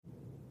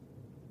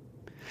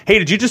Hey,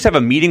 did you just have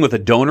a meeting with a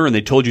donor and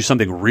they told you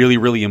something really,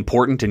 really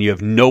important and you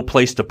have no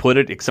place to put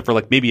it except for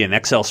like maybe an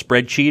Excel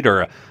spreadsheet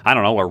or,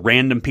 a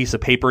random piece of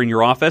paper in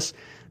your office?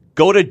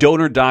 Go to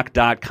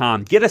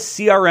DonorDoc.com. Get a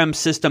CRM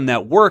system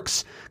that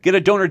works. Get a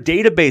donor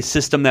database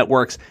system that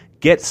works.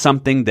 Get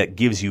something that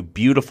gives you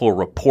beautiful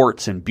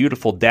reports and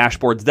beautiful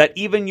dashboards that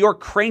even your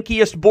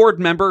crankiest board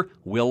member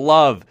will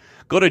love.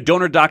 Go to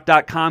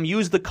DonorDoc.com.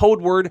 Use the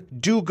code word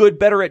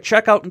DoGoodBetter at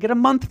checkout and get a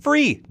month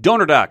free.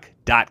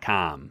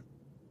 DonorDoc.com.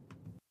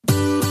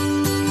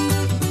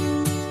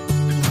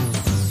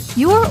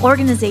 Your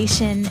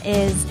organization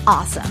is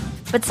awesome,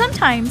 but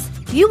sometimes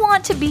you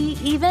want to be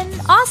even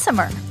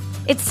awesomer.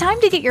 It's time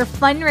to get your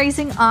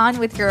fundraising on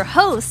with your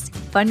host,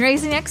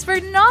 fundraising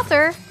expert and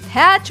author,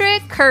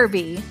 Patrick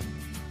Kirby.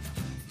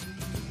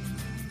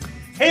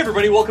 Hey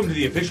everybody, welcome to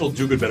the official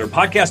Do Good Better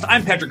podcast.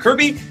 I'm Patrick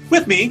Kirby.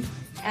 With me,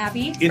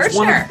 Abby,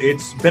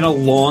 it's been a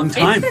long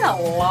time. It's been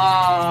a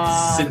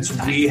long since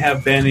time. We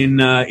have been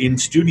in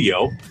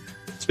studio.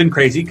 It's been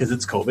crazy because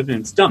it's COVID and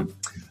it's done.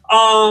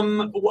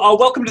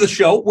 Welcome to the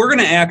show. We're going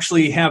to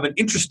actually have an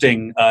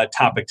interesting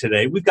topic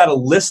today. We've got a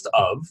list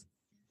of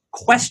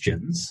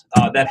questions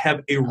that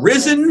have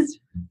arisen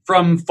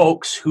from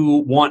folks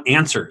who want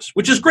answers,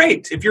 which is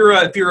great. If you're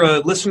a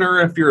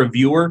listener, if you're a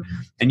viewer,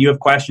 and you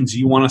have questions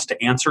you want us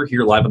to answer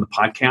here live on the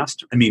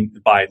podcast, I mean,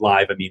 by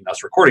live, I mean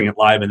us recording it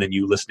live and then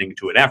you listening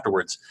to it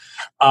afterwards,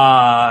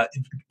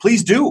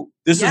 please do.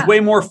 This is way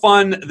more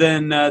fun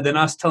than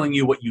us telling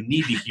you what you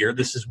need to hear.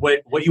 This is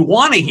what you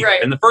want to hear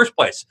in the first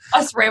place.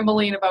 Us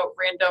rambling about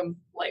random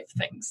life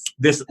things.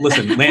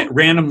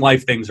 Random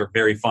life things are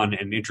very fun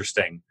and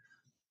interesting.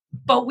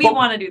 But we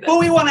want to do that.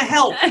 But we want to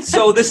help.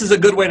 So this is a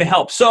good way to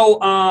help. So,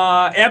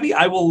 Abby,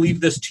 I will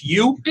leave this to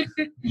you.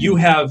 You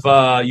have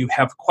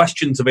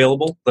questions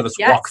available. Let us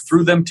walk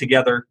through them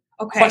together.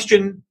 Okay.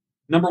 Question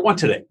number 1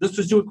 today. Let's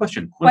just do a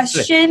question.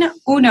 Question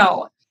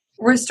uno.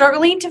 We're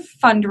struggling to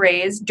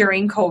fundraise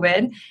during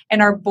COVID,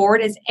 and our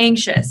board is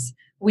anxious.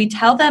 We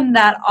tell them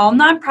that all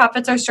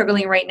nonprofits are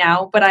struggling right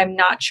now, but I'm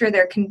not sure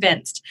they're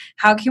convinced.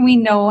 How can we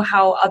know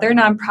how other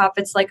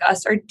nonprofits like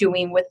us are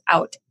doing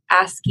without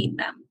asking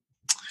them?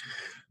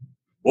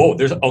 Whoa,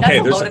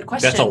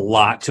 that's a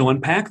lot to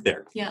unpack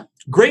there. Yeah.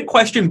 Great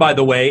question, by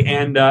the way,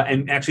 and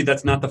actually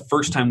that's not the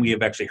first time we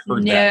have actually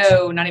heard that.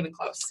 No, not even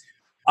close.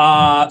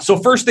 So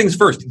first things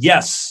first,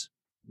 yes,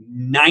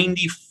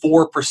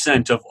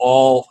 94% of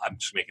all, I'm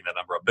just making that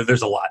number up, but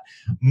there's a lot.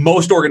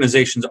 Most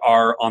organizations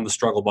are on the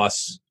struggle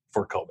bus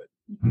for COVID,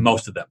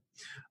 most of them.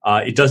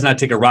 It does not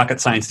take a rocket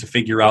science to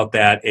figure out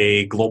that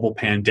a global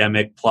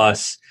pandemic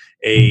plus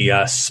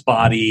a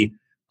spotty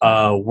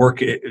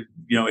work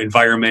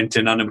environment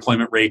and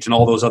unemployment rate and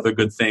all those other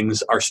good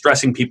things are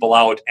stressing people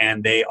out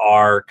and they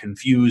are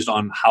confused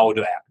on how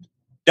to act.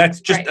 That's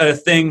just a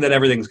thing that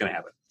everything's going to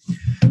happen.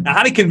 Now,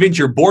 how to convince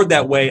your board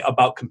that way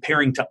about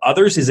comparing to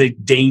others is a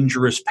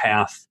dangerous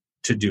path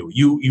to do.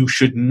 You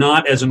should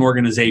not, as an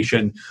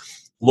organization,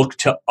 look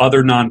to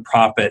other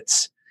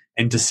nonprofits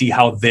and to see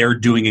how they're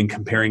doing and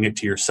comparing it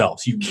to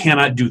yourselves. You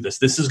cannot do this.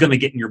 This is going to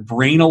get in your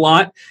brain a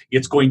lot.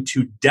 It's going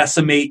to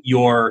decimate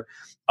your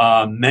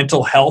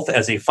mental health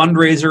as a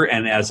fundraiser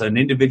and as an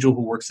individual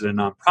who works at a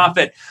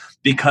nonprofit,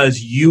 because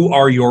you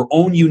are your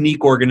own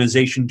unique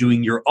organization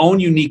doing your own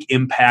unique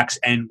impacts,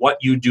 and what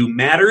you do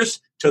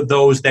matters to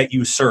those that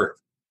you serve,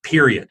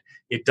 period.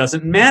 It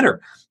doesn't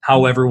matter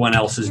how everyone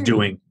else is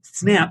doing.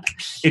 Snap.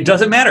 It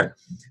doesn't matter,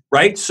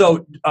 right?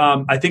 So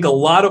I think a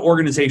lot of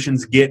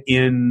organizations get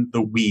in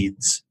the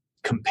weeds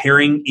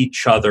comparing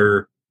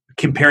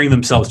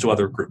themselves to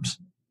other groups.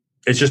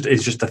 It's just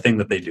a thing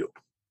that they do.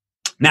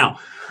 Now,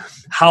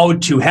 how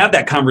to have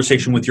that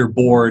conversation with your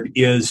board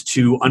is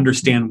to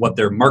understand what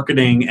they're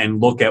marketing and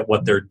look at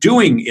what they're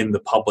doing in the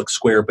public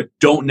square, but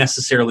don't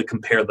necessarily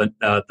compare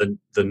the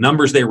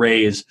numbers they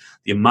raise,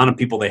 the amount of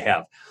people they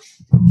have.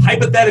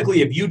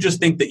 Hypothetically, if you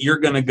just think that you're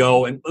going to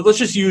go, and let's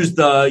just use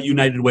the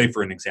United Way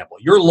for an example.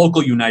 Your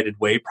local United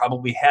Way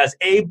probably has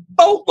a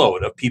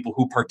boatload of people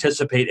who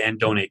participate and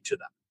donate to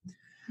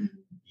them.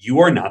 You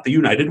are not the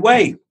United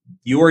Way.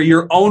 You are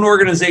your own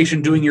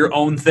organization doing your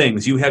own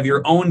things. You have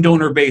your own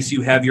donor base.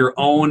 You have your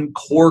own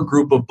core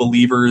group of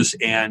believers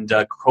and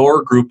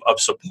core group of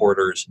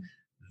supporters.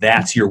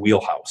 That's your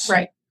wheelhouse.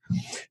 Right.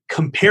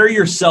 Compare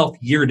yourself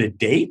year to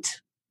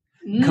date.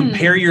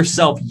 Compare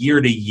yourself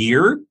year to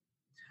year.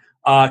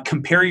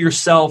 Compare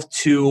yourself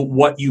to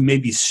what you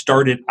maybe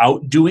started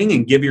out doing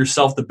and give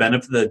yourself the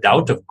benefit of the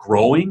doubt of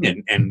growing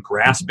and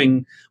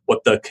grasping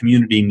what the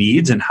community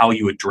needs and how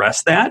you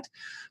address that.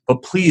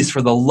 But please,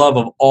 for the love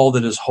of all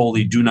that is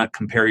holy, do not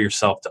compare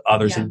yourself to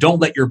others. And don't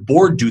let your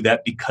board do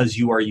that because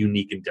you are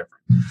unique and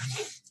different.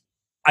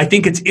 I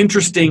think it's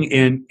interesting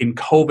in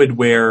COVID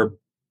where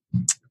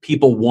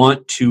people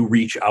want to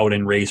reach out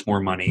and raise more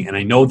money. And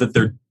I know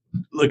that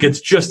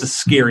it's just a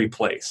scary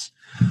place.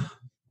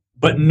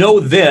 But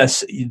know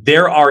this,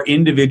 there are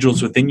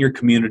individuals within your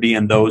community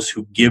and those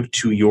who give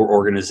to your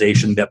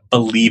organization that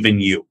believe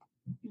in you.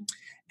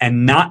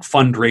 And not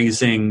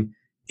fundraising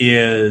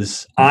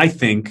is, I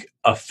think,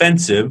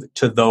 offensive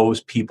to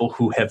those people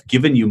who have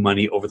given you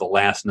money over the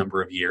last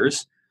number of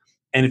years.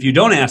 And if you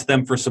don't ask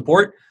them for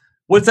support,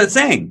 what's that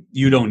saying?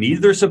 You don't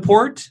need their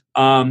support.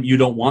 You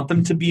don't want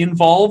them to be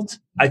involved.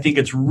 I think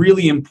it's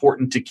really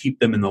important to keep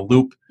them in the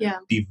loop. Yeah.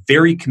 Be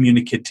very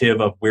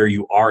communicative of where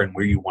you are and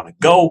where you want to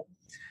go,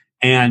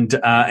 and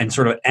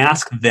sort of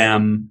ask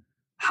them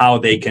how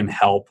they can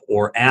help,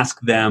 or ask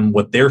them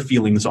what their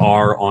feelings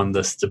are on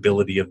the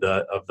stability of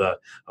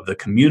the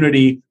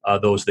community,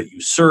 those that you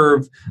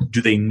serve.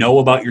 Do they know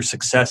about your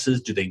successes?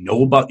 Do they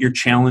know about your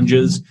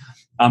challenges?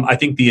 I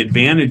think the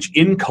advantage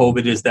in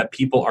COVID is that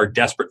people are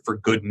desperate for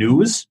good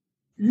news.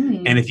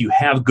 And if you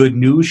have good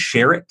news,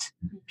 share it.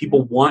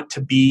 People want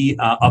to be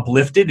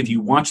uplifted. If you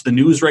watch the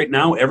news right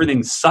now,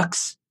 everything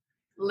sucks.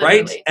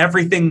 Literally. Right?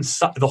 Everything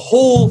sucks. The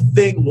whole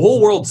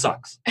world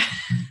sucks.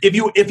 If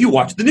you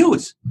watch the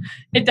news,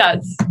 it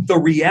does. The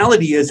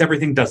reality is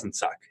everything doesn't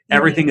suck.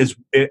 Everything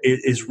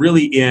is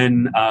really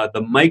in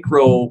the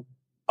micro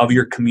of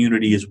your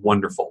community is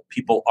wonderful.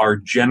 People are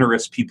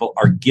generous. People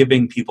are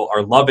giving. People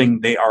are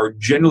loving. They are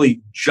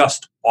generally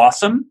just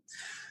awesome.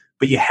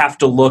 But you have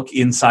to look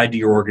inside to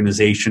your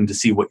organization to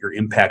see what your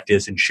impact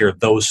is and share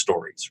those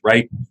stories,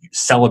 right?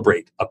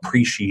 Celebrate,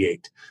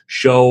 appreciate,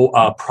 show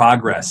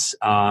progress,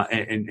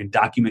 and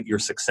document your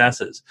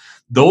successes.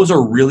 Those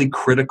are really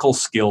critical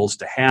skills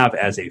to have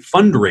as a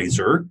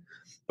fundraiser,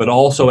 but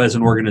also as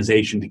an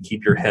organization to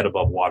keep your head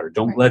above water.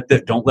 Don't let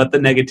the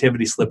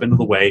negativity slip into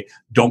the way.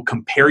 Don't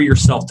compare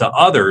yourself to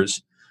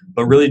others,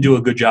 but really do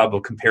a good job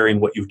of comparing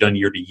what you've done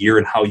year to year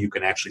and how you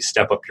can actually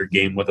step up your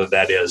game, whether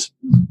that is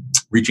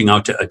reaching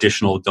out to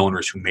additional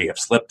donors who may have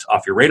slipped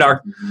off your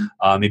radar,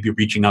 maybe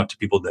reaching out to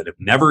people that have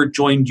never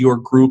joined your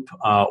group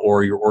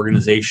or your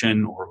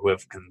organization, or who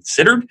have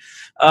considered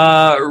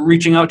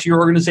reaching out to your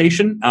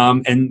organization,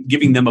 and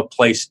giving them a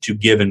place to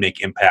give and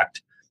make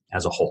impact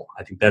as a whole.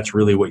 I think that's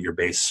really what your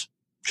base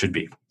should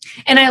be.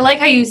 And I like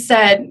how you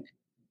said,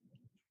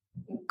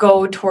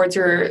 go towards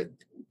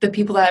the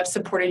people that have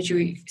supported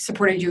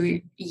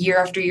you year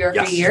after year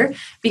after year,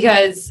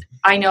 because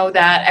I know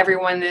that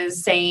everyone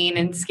is saying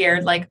and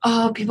scared, like,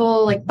 oh,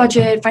 people like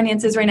budget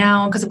finances right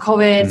now because of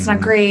COVID. It's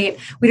not great.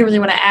 We don't really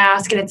want to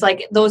ask. And it's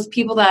like those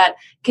people that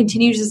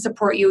continue to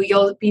support you,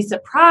 you'll be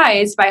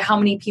surprised by how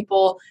many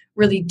people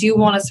really do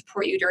want to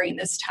support you during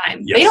this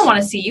time. Yes. They don't want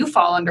to see you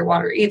fall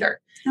underwater either.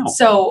 No.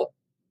 So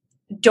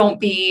don't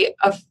be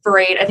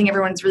afraid. I think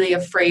everyone's really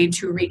afraid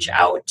to reach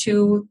out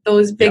to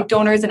those big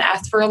donors and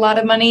ask for a lot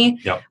of money,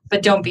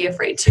 but don't be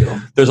afraid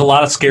to. There's a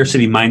lot of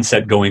scarcity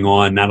mindset going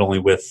on, not only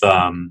with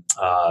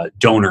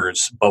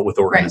donors, but with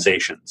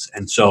organizations. Right.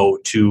 And so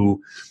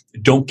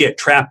don't get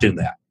trapped in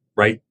that,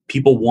 right?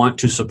 People want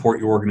to support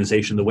your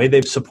organization the way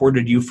they've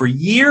supported you for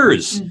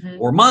years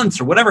or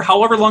months or whatever,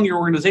 however long your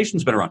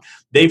organization's been around.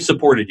 They've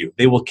supported you.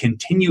 They will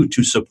continue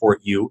to support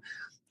you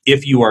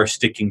if you are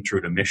sticking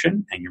true to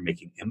mission and you're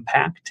making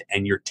impact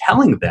and you're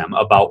telling them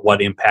about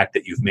what impact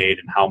that you've made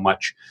and how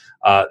much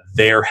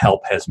their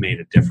help has made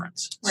a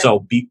difference. Right. So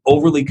be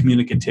overly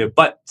communicative,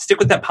 but stick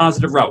with that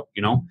positive route,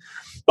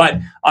 But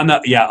on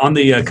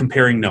the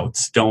comparing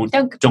notes, don't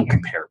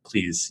compare,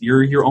 please.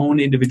 You're your own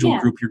individual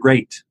group. You're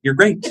great. You're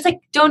great. It's like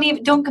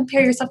don't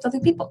compare yourself to other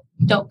people.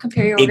 Don't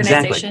compare your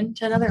organization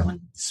to another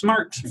one.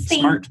 Smart.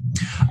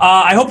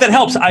 I hope that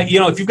helps.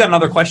 If you've got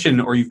another question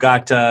or you've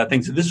got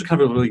things, this is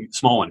kind of a really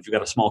small one. If you've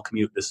got a small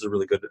commute, this is a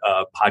really good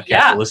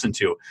podcast to listen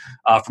to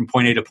from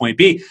point A to point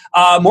B.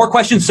 More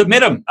questions,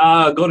 submit them.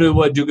 Go to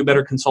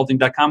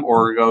dogoodbetterconsulting.com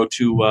or go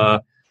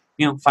to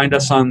find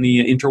us on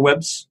the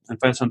interwebs and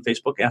find us on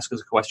Facebook. Ask us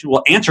a question.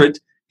 We'll answer it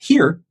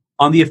here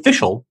on the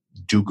official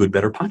Do Good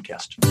Better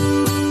podcast.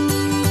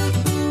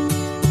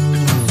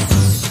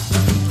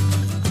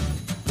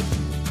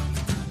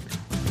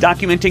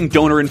 Documenting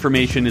donor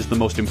information is the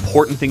most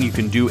important thing you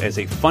can do as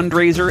a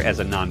fundraiser, as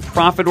a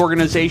nonprofit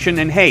organization.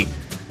 And hey,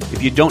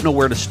 if you don't know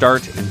where to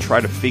start and try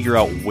to figure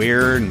out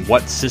where and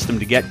what system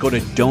to get, go to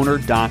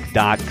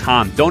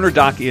DonorDoc.com.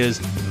 DonorDoc is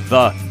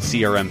the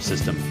CRM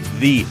system,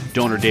 the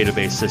donor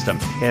database system.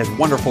 It has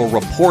wonderful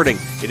reporting.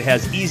 It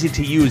has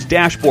easy-to-use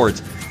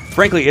dashboards.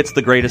 Frankly, it's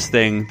the greatest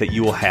thing that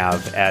you will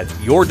have at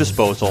your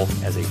disposal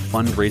as a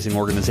fundraising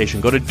organization.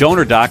 Go to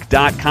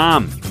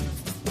DonorDoc.com.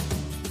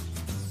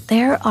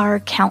 There are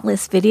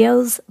countless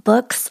videos,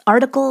 books,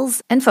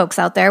 articles, and folks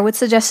out there with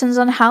suggestions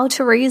on how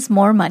to raise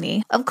more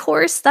money. Of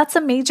course, that's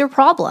a major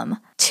problem.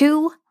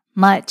 Too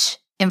much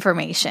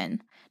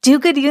information. Do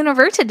Good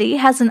University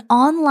has an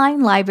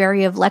online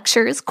library of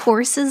lectures,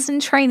 courses,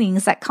 and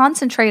trainings that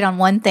concentrate on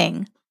one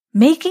thing: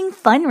 making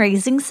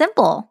fundraising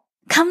simple.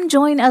 Come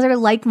join other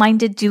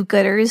like-minded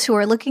do-gooders who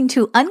are looking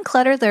to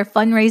unclutter their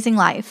fundraising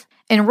life.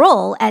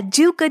 Enroll at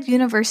Do Good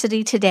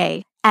University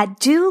today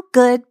at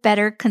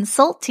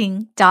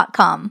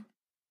dogoodbetterconsulting.com.